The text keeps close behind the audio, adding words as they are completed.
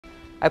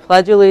I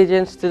pledge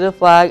allegiance to the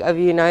flag of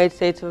the United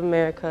States of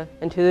America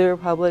and to the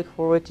republic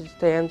for which it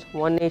stands,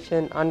 one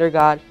nation, under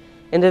God,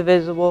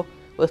 indivisible,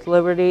 with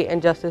liberty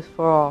and justice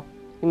for all.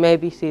 You may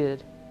be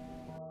seated.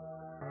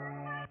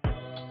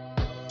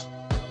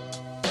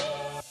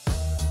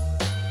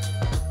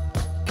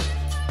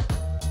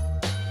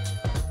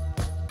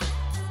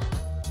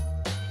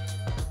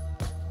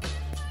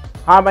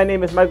 Hi, my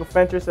name is Michael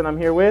Fentress and I'm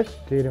here with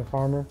Jaden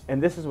Farmer. And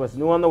this is what's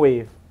new on the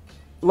wave.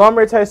 Long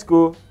Branch High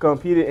School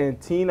competed in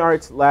teen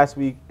arts last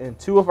week and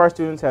 2 of our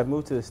students have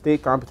moved to the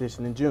state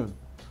competition in June.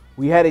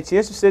 We had a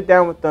chance to sit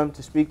down with them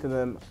to speak to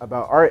them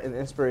about art and the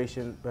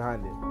inspiration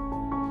behind it.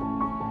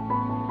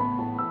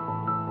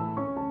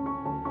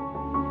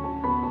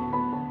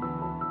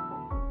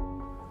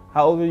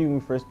 How old were you when you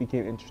first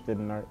became interested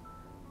in art?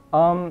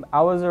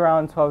 I was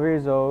around 12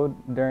 years old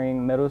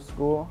during middle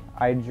school.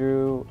 I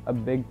drew a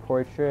big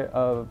portrait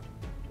of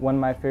one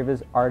of my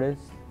favorite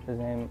artists. His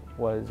name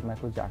was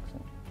Michael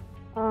Jackson.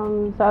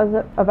 So I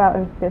was about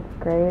in 5th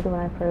grade when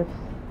I first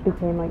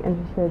became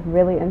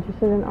really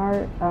interested in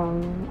art.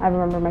 I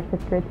remember my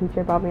 5th grade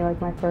teacher bought me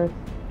my first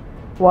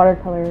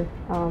watercolor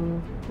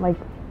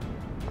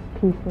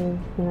pieces,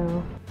 you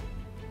know.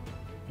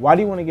 Why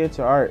do you want to get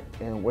into art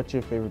and what's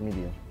your favorite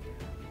medium?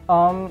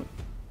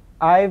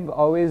 I've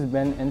always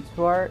been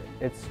into art.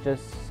 It's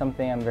just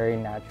something I'm very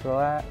natural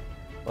at.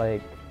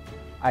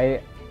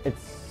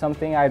 It's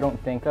something I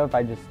don't think of,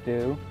 I just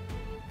do.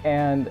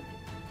 And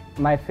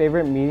my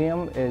favorite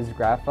medium is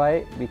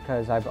graphite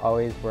because I've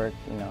always worked,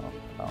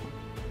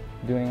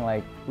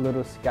 doing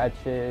little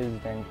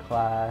sketches in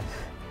class.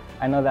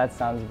 I know that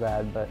sounds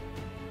bad, but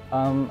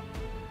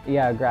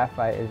yeah,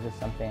 graphite is just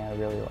something I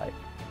really like.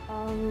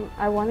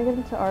 I want to get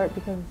into art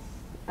because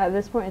at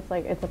this point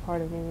it's a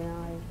part of me, you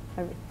know.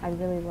 I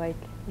really like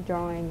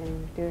drawing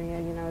and doing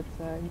it, you know. It's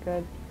a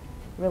good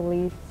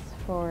release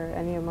for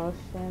any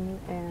emotion,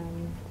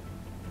 and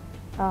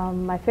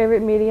my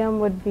favorite medium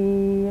would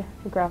be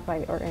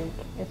graphite or ink.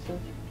 It's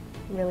just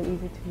really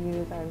easy to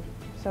use. I'm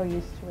so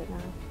used to it now.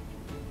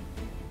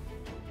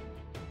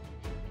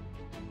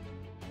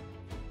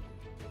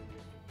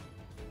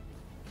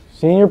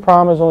 Senior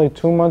prom is only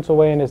 2 months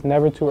away and it's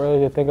never too early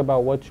to think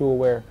about what you will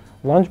wear.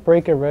 Lunch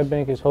Break at Red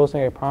Bank is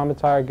hosting a prom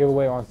attire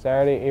giveaway on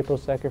Saturday, April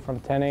 2nd from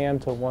 10 a.m.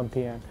 to 1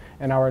 p.m.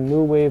 And our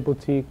New Wave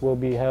Boutique will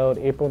be held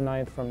April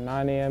 9th from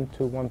 9 a.m.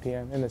 to 1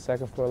 p.m. in the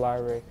 2nd floor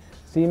library.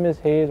 See Ms.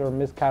 Hayes or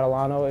Ms.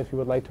 Catalano if you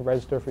would like to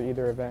register for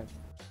either event.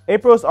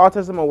 April is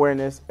Autism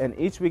Awareness, and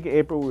each week in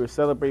April we will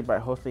celebrate by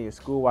hosting a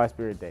school-wide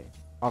Spirit Day.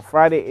 On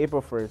Friday,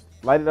 April 1st,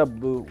 light it up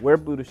blue, wear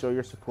blue to show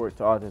your support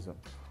to autism.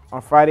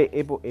 On Friday,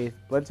 April 8th,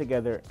 blend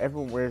together,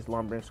 everyone wears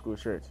Long Branch School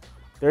shirts.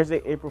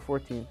 Thursday, April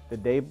 14th, the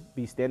day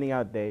be Standing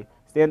Out Day.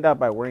 Stand out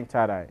by wearing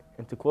tie-dye.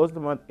 And to close the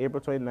month,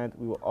 April 29th,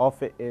 we will all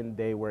fit in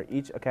day where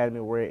each academy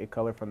will wear a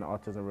color from the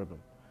autism ribbon.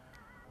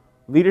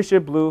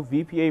 Leadership blue,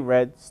 VPA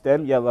red,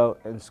 STEM yellow,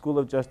 and School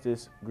of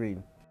Justice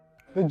green.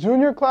 The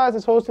junior class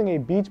is hosting a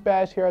beach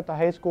bash here at the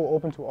high school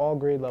open to all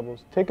grade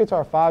levels. Tickets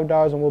are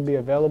 $5 and will be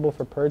available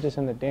for purchase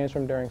in the dance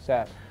room during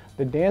SAT.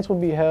 The dance will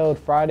be held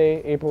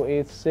Friday, April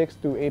 8th, 6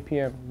 through 8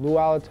 p.m.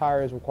 Luau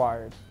attire is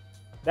required.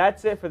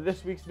 That's it for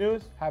this week's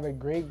news. Have a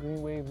great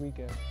Green Wave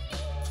weekend.